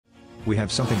We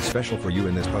have something special for you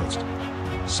in this post.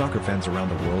 Soccer fans around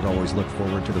the world always look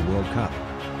forward to the World Cup.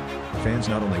 Fans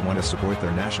not only want to support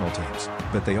their national teams,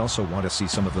 but they also want to see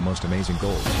some of the most amazing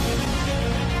goals.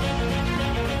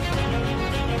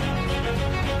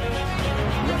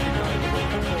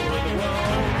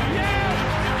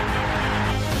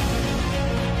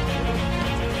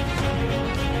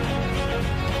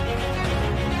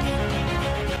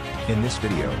 In this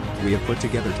video, we have put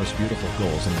together the most beautiful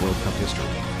goals in World Cup history.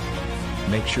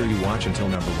 Make sure you watch until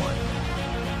number 1.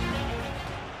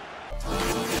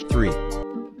 3.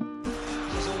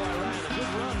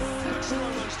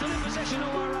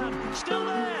 Still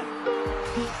there!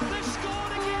 They've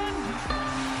scored again!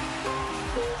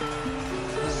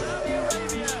 Saudi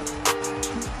Arabia!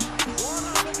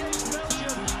 1-0 against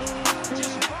Belgium.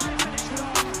 Just 5 minutes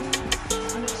gone.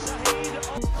 And it's Saeed.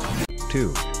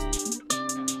 2.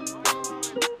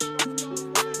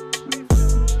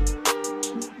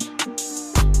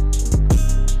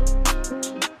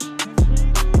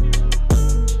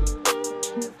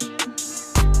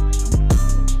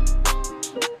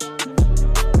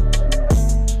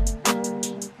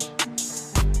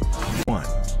 1.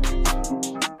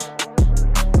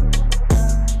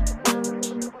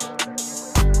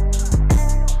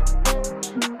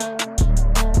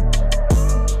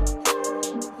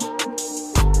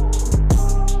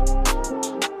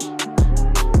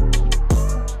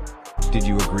 'Did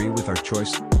you agree with our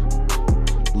choice?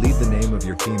 Leave the name of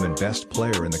your team and best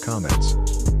player in the comments.